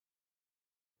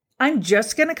I'm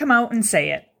just going to come out and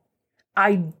say it.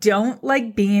 I don't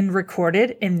like being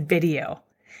recorded in video.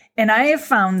 And I have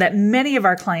found that many of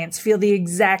our clients feel the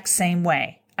exact same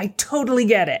way. I totally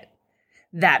get it.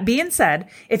 That being said,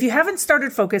 if you haven't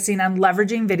started focusing on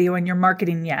leveraging video in your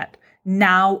marketing yet,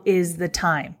 now is the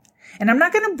time. And I'm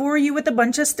not going to bore you with a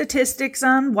bunch of statistics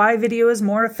on why video is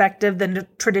more effective than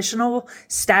traditional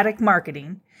static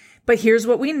marketing. But here's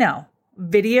what we know.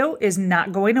 Video is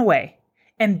not going away.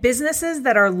 And businesses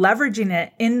that are leveraging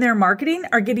it in their marketing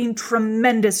are getting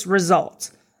tremendous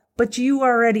results. But you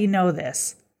already know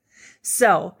this.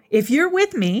 So if you're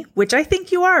with me, which I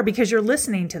think you are because you're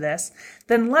listening to this,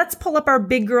 then let's pull up our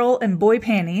big girl and boy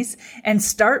panties and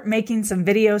start making some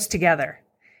videos together.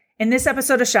 In this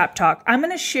episode of Shop Talk, I'm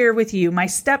going to share with you my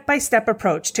step-by-step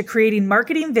approach to creating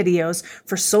marketing videos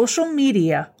for social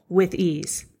media with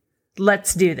ease.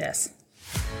 Let's do this.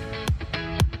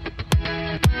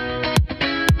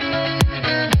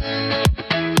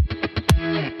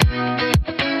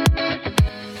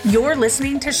 You're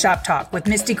listening to Shop Talk with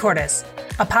Misty Cordes,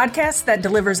 a podcast that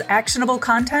delivers actionable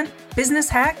content, business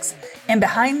hacks, and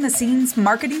behind-the-scenes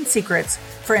marketing secrets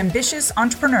for ambitious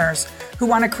entrepreneurs who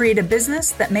want to create a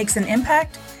business that makes an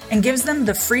impact and gives them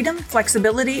the freedom,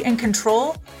 flexibility, and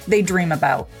control they dream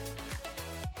about.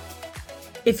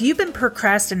 If you've been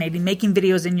procrastinating making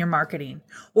videos in your marketing,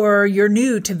 or you're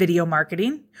new to video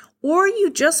marketing, or you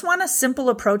just want a simple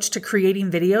approach to creating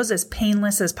videos as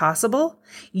painless as possible,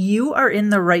 you are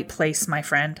in the right place, my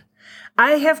friend.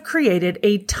 I have created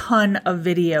a ton of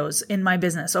videos in my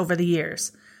business over the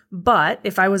years. But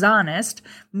if I was honest,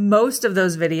 most of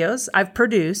those videos I've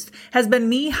produced has been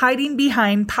me hiding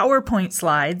behind PowerPoint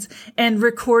slides and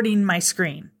recording my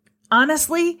screen.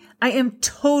 Honestly, I am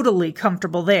totally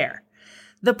comfortable there.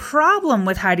 The problem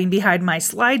with hiding behind my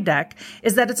slide deck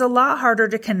is that it's a lot harder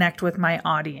to connect with my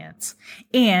audience.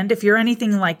 And if you're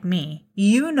anything like me,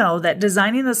 you know that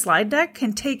designing the slide deck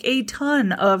can take a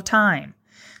ton of time.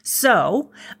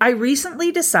 So I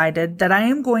recently decided that I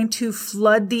am going to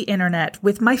flood the internet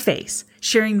with my face,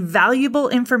 sharing valuable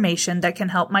information that can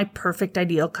help my perfect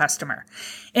ideal customer.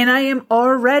 And I am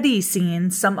already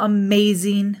seeing some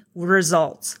amazing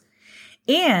results.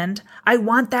 And I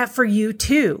want that for you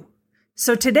too.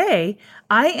 So today,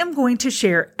 I am going to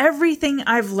share everything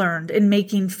I've learned in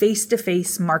making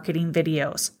face-to-face marketing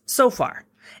videos so far.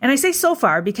 And I say so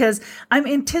far because I'm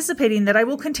anticipating that I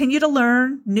will continue to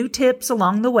learn new tips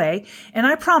along the way, and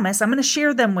I promise I'm going to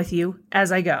share them with you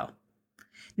as I go.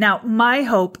 Now, my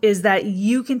hope is that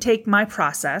you can take my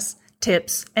process,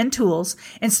 tips, and tools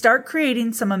and start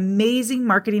creating some amazing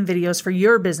marketing videos for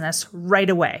your business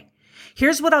right away.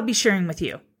 Here's what I'll be sharing with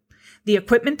you. The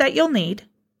equipment that you'll need,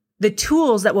 the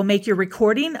tools that will make your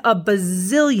recording a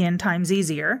bazillion times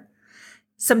easier,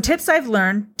 some tips I've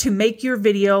learned to make your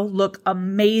video look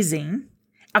amazing,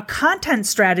 a content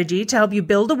strategy to help you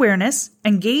build awareness,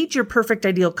 engage your perfect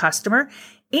ideal customer,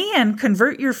 and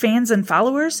convert your fans and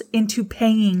followers into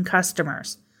paying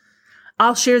customers.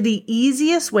 I'll share the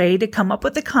easiest way to come up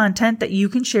with the content that you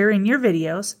can share in your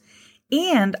videos,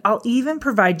 and I'll even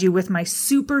provide you with my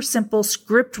super simple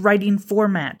script writing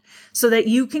format so that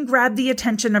you can grab the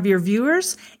attention of your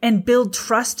viewers and build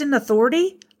trust and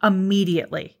authority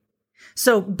immediately.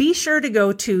 So be sure to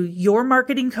go to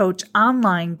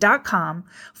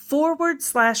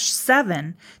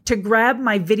yourmarketingcoachonline.com/7 to grab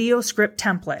my video script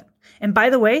template. And by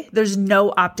the way, there's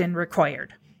no opt-in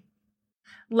required.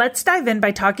 Let's dive in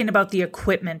by talking about the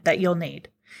equipment that you'll need.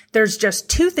 There's just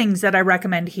two things that I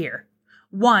recommend here.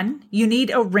 One, you need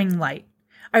a ring light.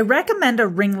 I recommend a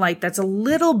ring light that's a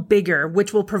little bigger,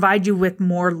 which will provide you with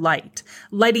more light.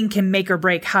 Lighting can make or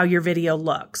break how your video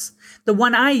looks. The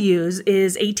one I use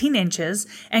is 18 inches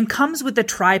and comes with a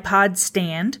tripod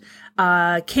stand,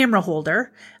 camera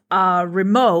holder,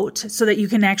 remote so that you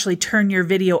can actually turn your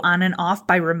video on and off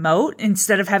by remote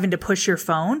instead of having to push your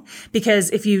phone.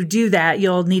 Because if you do that,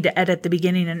 you'll need to edit the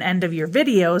beginning and end of your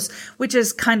videos, which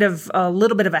is kind of a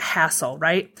little bit of a hassle,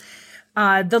 right?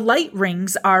 The light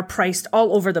rings are priced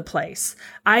all over the place.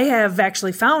 I have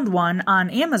actually found one on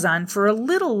Amazon for a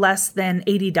little less than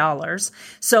 $80.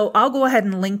 So I'll go ahead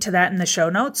and link to that in the show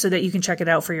notes so that you can check it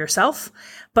out for yourself.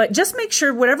 But just make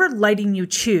sure whatever lighting you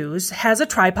choose has a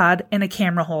tripod and a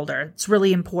camera holder. It's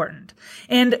really important.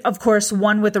 And of course,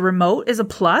 one with a remote is a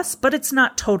plus, but it's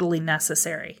not totally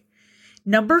necessary.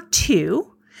 Number two,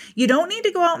 you don't need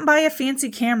to go out and buy a fancy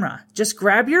camera. Just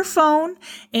grab your phone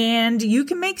and you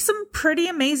can make some pretty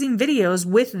amazing videos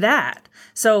with that.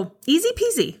 So easy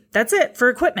peasy. That's it for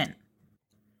equipment.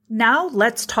 Now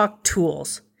let's talk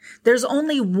tools. There's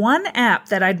only one app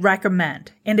that I'd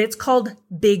recommend, and it's called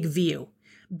BigView.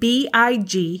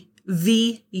 BigView.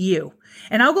 BigVu.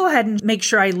 And I'll go ahead and make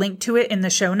sure I link to it in the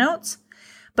show notes.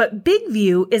 But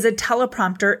BigVu is a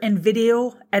teleprompter and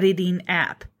video editing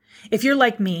app. If you're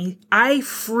like me, I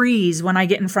freeze when I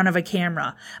get in front of a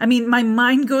camera. I mean, my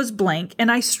mind goes blank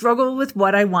and I struggle with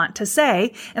what I want to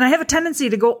say, and I have a tendency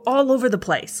to go all over the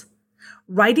place.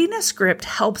 Writing a script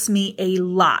helps me a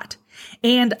lot,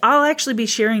 and I'll actually be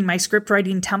sharing my script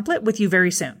writing template with you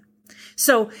very soon.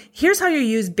 So here's how you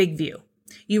use BigVu.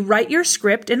 You write your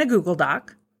script in a Google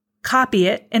Doc, copy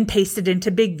it, and paste it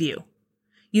into BigVu.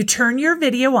 You turn your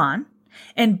video on,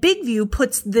 and BigVu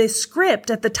puts the script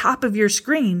at the top of your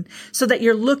screen so that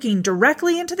you're looking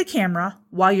directly into the camera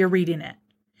while you're reading it.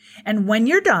 And when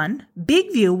you're done,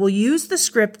 BigVu will use the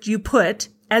script you put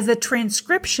as a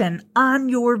transcription on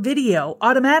your video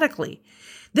automatically.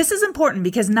 This is important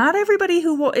because not everybody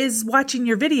who is watching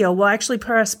your video will actually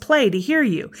press play to hear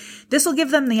you. This will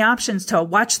give them the options to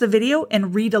watch the video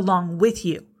and read along with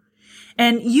you.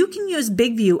 And you can use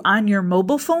BigVu on your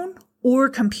mobile phone or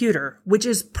computer, which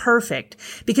is perfect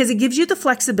because it gives you the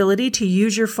flexibility to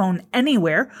use your phone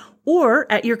anywhere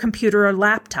or at your computer or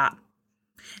laptop.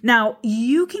 Now,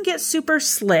 you can get super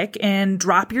slick and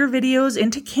drop your videos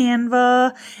into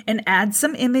Canva and add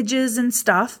some images and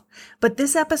stuff, but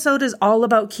this episode is all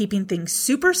about keeping things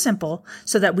super simple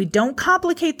so that we don't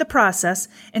complicate the process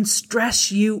and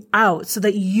stress you out so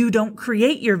that you don't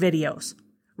create your videos.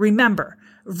 Remember,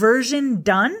 version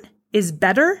done is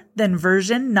better than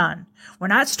version none. We're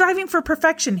not striving for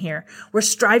perfection here. We're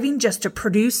striving just to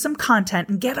produce some content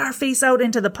and get our face out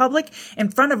into the public in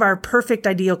front of our perfect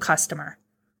ideal customer.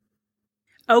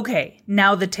 Okay,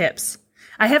 now the tips.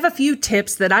 I have a few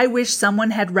tips that I wish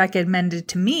someone had recommended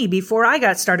to me before I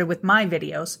got started with my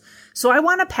videos, so I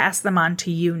want to pass them on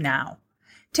to you now.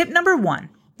 Tip number 1.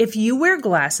 If you wear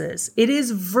glasses, it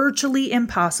is virtually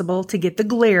impossible to get the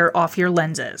glare off your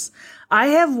lenses. I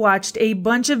have watched a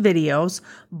bunch of videos,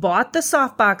 bought the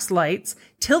softbox lights,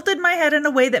 tilted my head in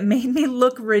a way that made me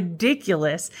look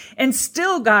ridiculous, and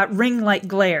still got ring light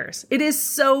glares. It is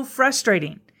so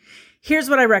frustrating. Here's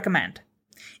what I recommend.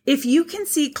 If you can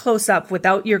see close up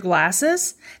without your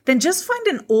glasses, then just find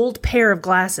an old pair of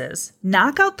glasses,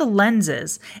 knock out the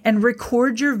lenses, and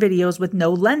record your videos with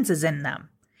no lenses in them.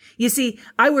 You see,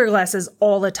 I wear glasses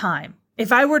all the time.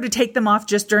 If I were to take them off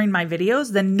just during my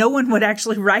videos, then no one would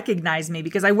actually recognize me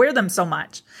because I wear them so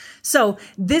much. So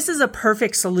this is a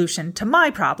perfect solution to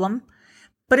my problem.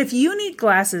 But if you need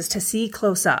glasses to see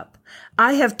close up,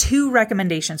 I have 2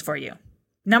 recommendations for you.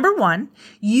 Number 1,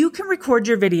 you can record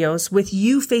your videos with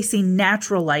you facing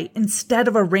natural light instead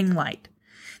of a ring light.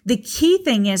 The key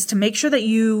thing is to make sure that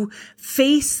you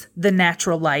face the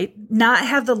natural light, not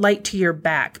have the light to your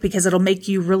back because it'll make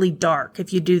you really dark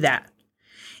if you do that.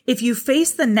 If you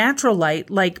face the natural light,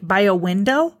 like by a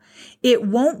window, it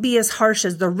won't be as harsh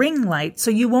as the ring light, so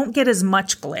you won't get as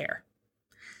much glare.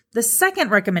 The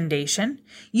second recommendation,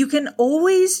 you can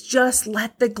always just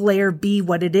let the glare be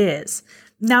what it is.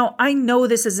 Now, I know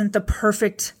this isn't the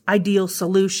perfect ideal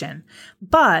solution,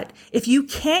 but if you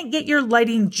can't get your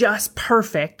lighting just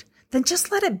perfect, then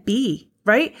just let it be,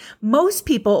 right? Most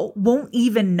people won't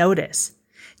even notice.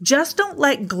 Just don't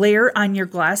let glare on your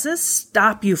glasses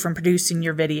stop you from producing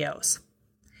your videos.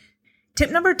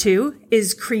 Tip number 2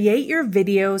 is create your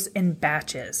videos in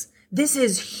batches. This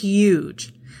is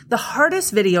huge. The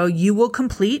hardest video you will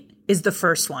complete is the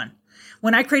first one.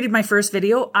 When I created my first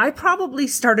video, I probably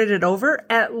started it over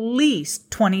at least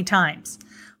 20 times.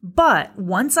 But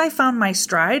once I found my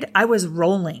stride, I was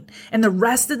rolling, and the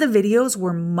rest of the videos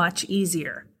were much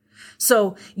easier.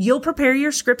 So you'll prepare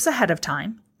your scripts ahead of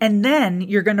time, and then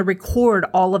you're going to record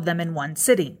all of them in one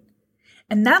sitting.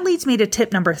 And that leads me to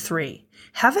tip number 3.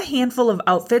 Have a handful of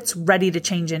outfits ready to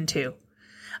change into.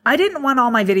 I didn't want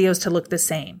all my videos to look the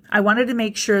same. I wanted to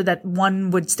make sure that one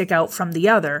would stick out from the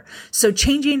other, so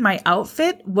changing my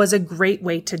outfit was a great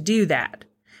way to do that.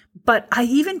 But I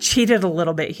even cheated a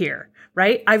little bit here,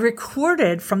 right? I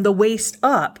recorded from the waist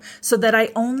up so that I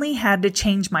only had to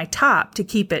change my top to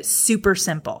keep it super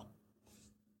simple.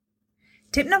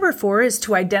 Tip number 4 is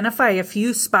to identify a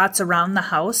few spots around the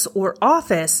house or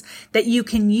office that you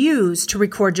can use to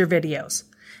record your videos.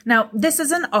 Now, this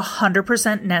isn't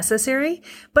 100% necessary,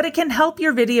 but it can help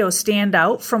your videos stand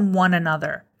out from one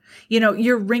another. You know,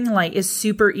 your ring light is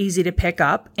super easy to pick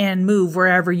up and move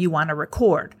wherever you want to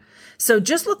record. So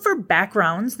just look for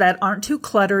backgrounds that aren't too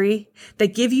cluttery,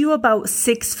 that give you about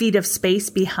 6 feet of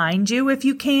space behind you if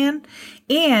you can,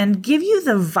 and give you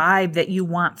the vibe that you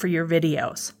want for your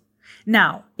videos.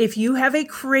 Now, if you have a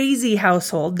crazy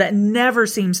household that never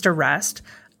seems to rest,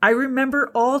 I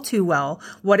remember all too well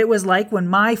what it was like when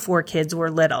my 4 kids were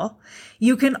little.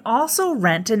 You can also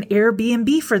rent an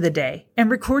Airbnb for the day and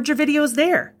record your videos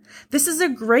there. This is a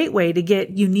great way to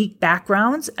get unique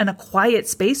backgrounds and a quiet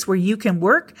space where you can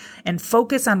work and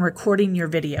focus on recording your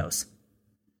videos.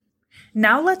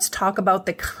 Now let's talk about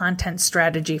the content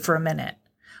strategy for a minute.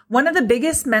 One of the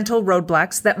biggest mental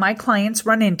roadblocks that my clients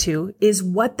run into is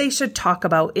what they should talk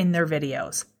about in their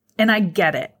videos. And I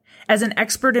get it. As an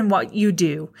expert in what you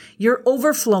do, you're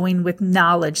overflowing with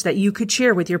knowledge that you could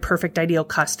share with your perfect ideal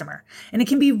customer. And it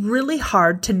can be really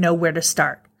hard to know where to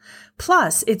start.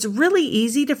 Plus, it's really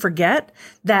easy to forget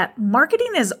that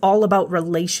marketing is all about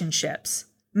relationships.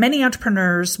 Many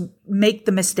entrepreneurs make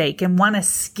the mistake and want to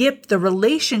skip the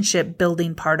relationship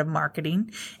building part of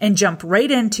marketing and jump right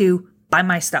into buy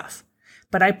my stuff.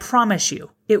 But I promise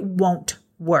you, it won't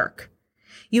work.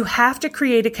 You have to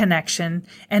create a connection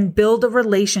and build a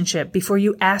relationship before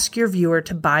you ask your viewer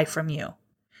to buy from you.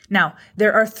 Now,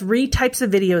 there are 3 types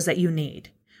of videos that you need.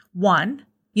 1,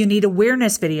 you need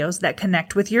awareness videos that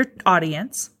connect with your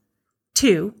audience.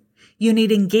 2, you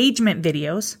need engagement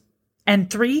videos. And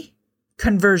 3,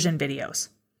 conversion videos.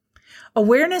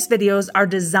 Awareness videos are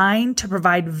designed to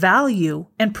provide value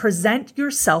and present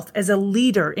yourself as a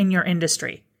leader in your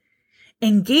industry.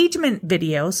 Engagement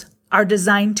videos are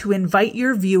designed to invite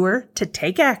your viewer to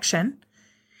take action,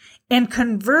 and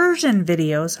conversion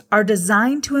videos are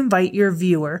designed to invite your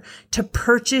viewer to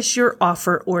purchase your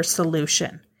offer or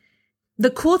solution. The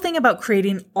cool thing about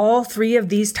creating all 3 of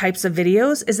these types of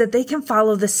videos is that they can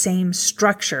follow the same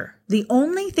structure. The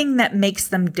only thing that makes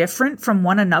them different from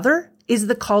one another is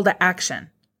the call to action.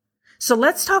 So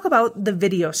let's talk about the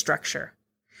video structure.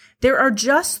 There are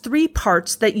just 3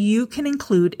 parts that you can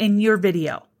include in your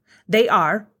video. They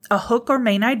are a hook or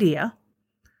main idea,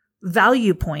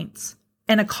 value points,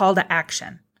 and a call to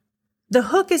action. The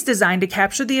hook is designed to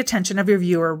capture the attention of your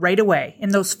viewer right away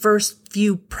in those first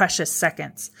few precious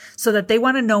seconds so that they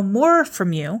want to know more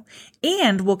from you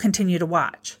and will continue to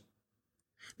watch.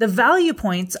 The value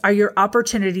points are your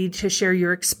opportunity to share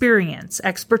your experience,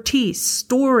 expertise,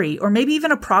 story, or maybe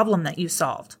even a problem that you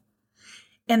solved.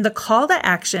 And the call to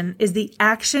action is the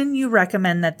action you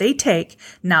recommend that they take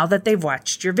now that they've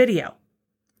watched your video.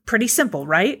 Pretty simple,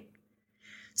 right?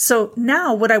 So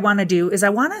now what I want to do is I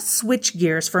want to switch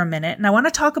gears for a minute and I want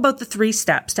to talk about the 3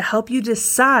 steps to help you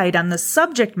decide on the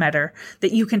subject matter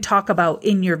that you can talk about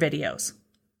in your videos.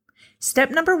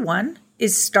 Step number 1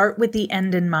 is start with the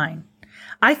end in mind.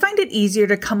 I find it easier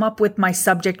to come up with my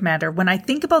subject matter when I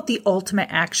think about the ultimate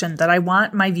action that I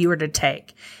want my viewer to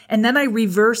take, and then I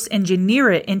reverse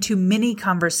engineer it into mini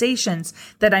conversations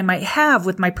that I might have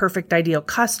with my perfect ideal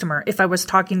customer if I was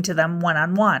talking to them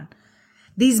one-on-one.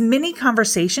 These mini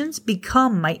conversations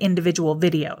become my individual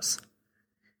videos.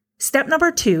 Step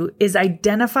number 2 is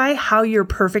identify how your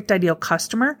perfect ideal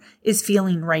customer is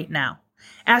feeling right now.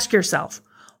 Ask yourself,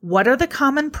 what are the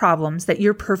common problems that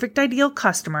your perfect ideal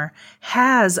customer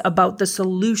has about the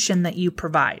solution that you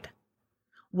provide?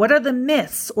 What are the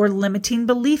myths or limiting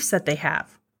beliefs that they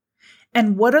have?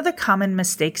 And what are the common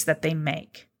mistakes that they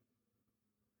make?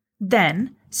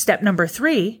 Then, step number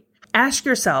 3, ask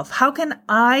yourself, how can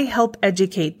I help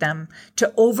educate them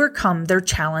to overcome their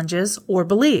challenges or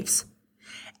beliefs?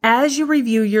 As you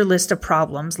review your list of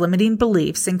problems, limiting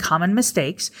beliefs, and common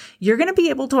mistakes, you're going to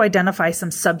be able to identify some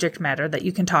subject matter that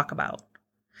you can talk about.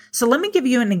 So let me give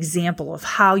you an example of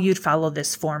how you'd follow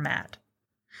this format.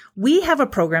 We have a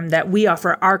program that we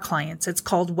offer our clients. It's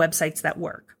called Websites That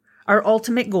Work. Our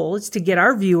ultimate goal is to get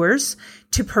our viewers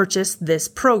to purchase this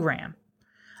program.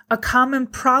 A common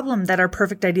problem that our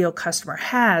perfect ideal customer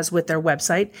has with their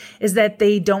website is that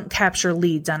they don't capture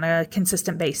leads on a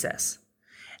consistent basis.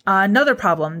 Another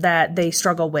problem that they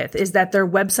struggle with is that their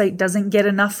website doesn't get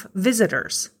enough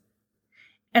visitors.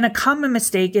 And a common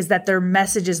mistake is that their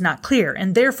message is not clear,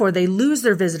 and therefore they lose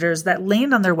their visitors that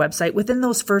land on their website within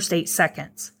those first 8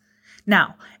 seconds.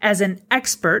 Now, as an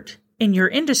expert in your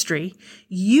industry,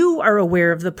 you are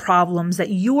aware of the problems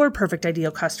that your perfect ideal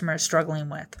customer is struggling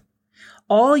with.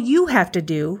 All you have to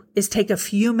do is take a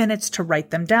few minutes to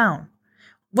write them down.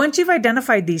 Once you've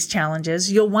identified these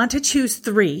challenges, you'll want to choose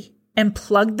 3 and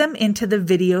plug them into the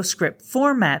video script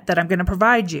format that I'm going to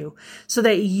provide you so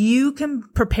that you can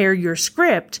prepare your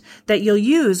script that you'll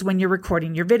use when you're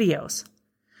recording your videos.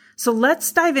 So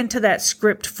let's dive into that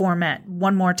script format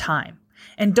one more time.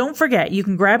 And don't forget, you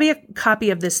can grab a copy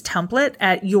of this template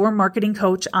at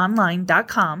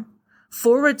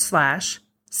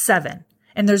yourmarketingcoachonline.com/7.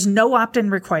 And there's no opt-in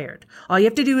required. All you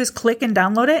have to do is click and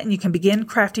download it, and you can begin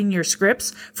crafting your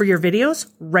scripts for your videos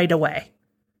right away.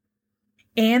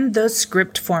 And the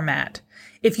script format.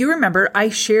 If you remember, I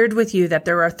shared with you that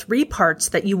there are 3 parts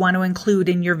that you want to include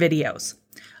in your videos: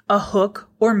 a hook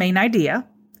or main idea,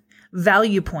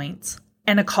 value points,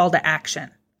 and a call to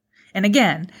action. And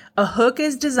again, a hook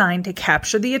is designed to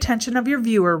capture the attention of your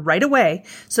viewer right away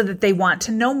so that they want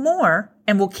to know more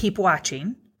and will keep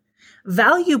watching.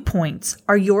 Value points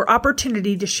are your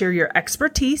opportunity to share your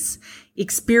expertise,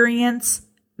 experience,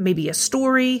 maybe a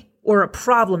story, or a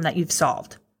problem that you've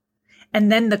solved. And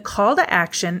then the call to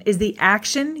action is the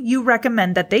action you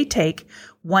recommend that they take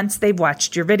once they've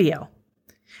watched your video.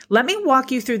 Let me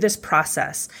walk you through this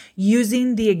process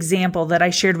using the example that I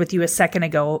shared with you a second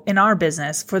ago in our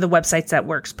business for the Websites That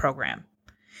Works program.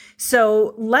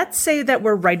 So let's say that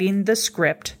we're writing the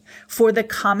script for the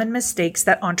common mistakes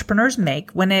that entrepreneurs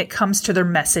make when it comes to their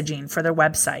messaging for their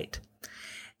website.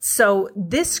 So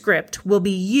this script will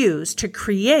be used to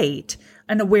create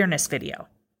an awareness video.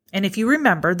 And if you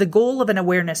remember, the goal of an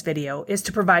awareness video is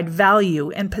to provide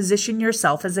value and position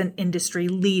yourself as an industry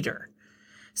leader.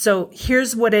 So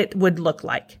here's what it would look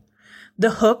like. The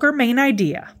hook or main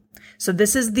idea. So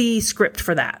this is the script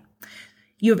for that.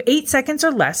 You have 8 seconds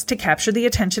or less to capture the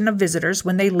attention of visitors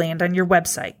when they land on your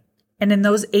website. And in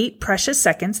those 8 precious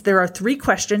seconds, there are 3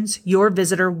 questions your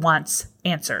visitor wants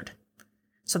answered.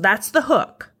 So that's the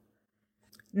hook.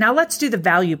 Now let's do the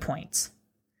value points.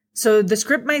 So the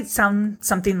script might sound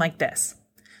something like this.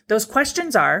 Those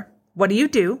questions are: what do you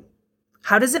do?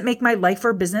 How does it make my life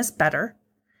or business better?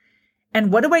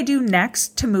 And what do I do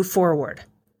next to move forward?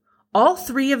 All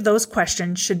 3 of those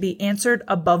questions should be answered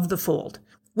above the fold,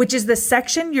 which is the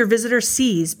section your visitor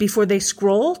sees before they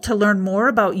scroll to learn more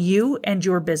about you and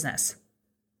your business.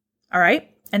 All right.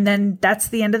 And then that's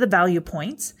the end of the value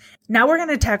points. Now we're going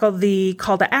to tackle the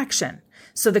call to action.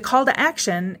 So the call to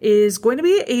action is going to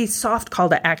be a soft call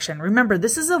to action. Remember,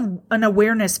 this is an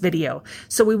awareness video.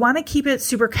 So we want to keep it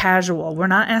super casual. We're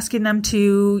not asking them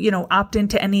to, opt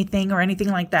into anything or anything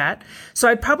like that. So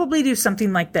I'd probably do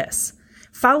something like this.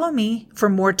 Follow me for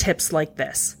more tips like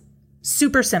this.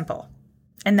 Super simple.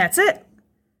 And that's it.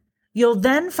 You'll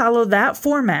then follow that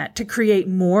format to create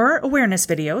more awareness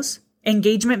videos,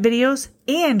 engagement videos,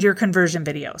 and your conversion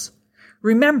videos.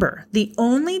 Remember, the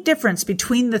only difference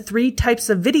between the 3 types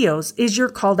of videos is your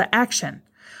call to action.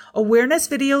 Awareness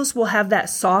videos will have that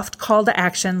soft call to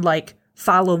action like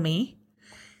follow me.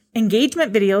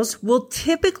 Engagement videos will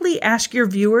typically ask your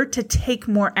viewer to take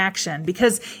more action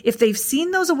because if they've seen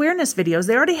those awareness videos,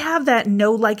 they already have that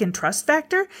know, like, and trust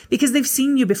factor because they've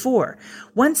seen you before.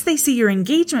 Once they see your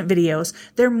engagement videos,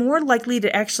 they're more likely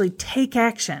to actually take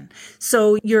action.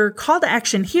 So your call to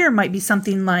action here might be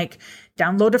something like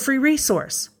download a free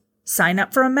resource, sign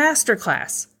up for a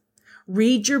masterclass,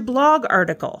 read your blog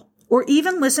article, or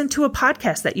even listen to a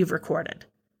podcast that you've recorded.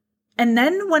 And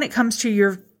then when it comes to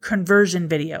your conversion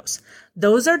videos,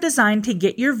 those are designed to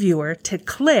get your viewer to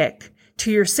click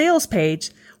to your sales page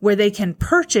where they can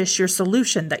purchase your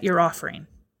solution that you're offering.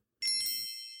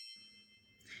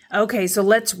 Okay, so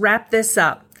let's wrap this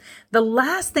up. The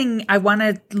last thing I want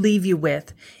to leave you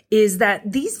with is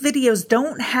that these videos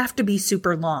don't have to be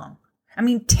super long. I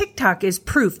mean, TikTok is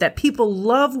proof that people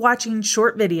love watching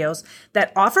short videos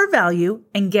that offer value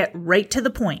and get right to the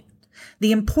point.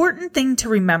 The important thing to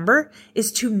remember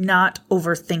is to not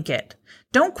overthink it.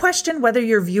 Don't question whether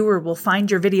your viewer will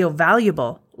find your video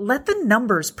valuable. Let the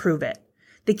numbers prove it.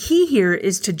 The key here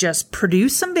is to just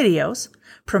produce some videos,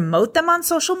 promote them on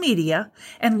social media,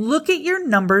 and look at your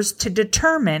numbers to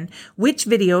determine which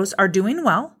videos are doing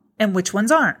well and which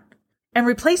ones aren't. And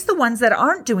replace the ones that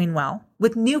aren't doing well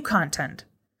with new content.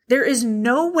 There is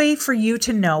no way for you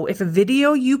to know if a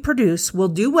video you produce will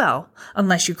do well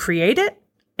unless you create it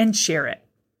and share it.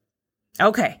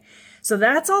 Okay, so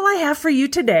that's all I have for you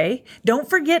today. Don't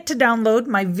forget to download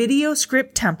my video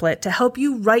script template to help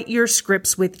you write your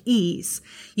scripts with ease.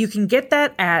 You can get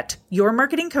that at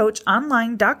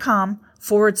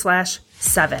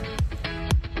yourmarketingcoachonline.com/7.